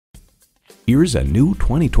Here's a new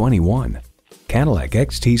 2021 Cadillac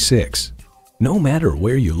XT6. No matter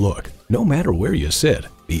where you look, no matter where you sit,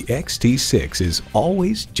 the XT6 is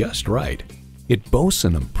always just right. It boasts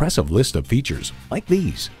an impressive list of features like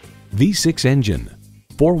these: V6 engine,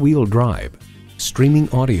 4-wheel drive, streaming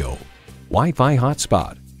audio, Wi-Fi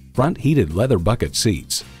hotspot, front heated leather bucket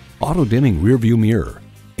seats, auto-dimming rearview mirror,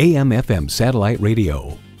 AM/FM satellite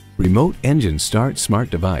radio, remote engine start smart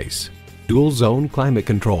device, dual zone climate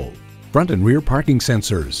control, front and rear parking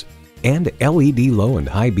sensors, and LED low and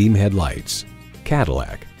high beam headlights.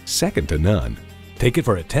 Cadillac, second to none. Take it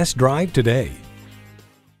for a test drive today.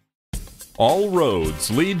 All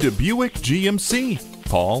roads lead to Buick GMC.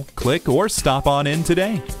 Call, click, or stop on in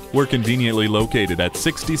today. We're conveniently located at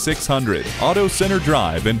 6600 Auto Center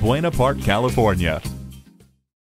Drive in Buena Park, California.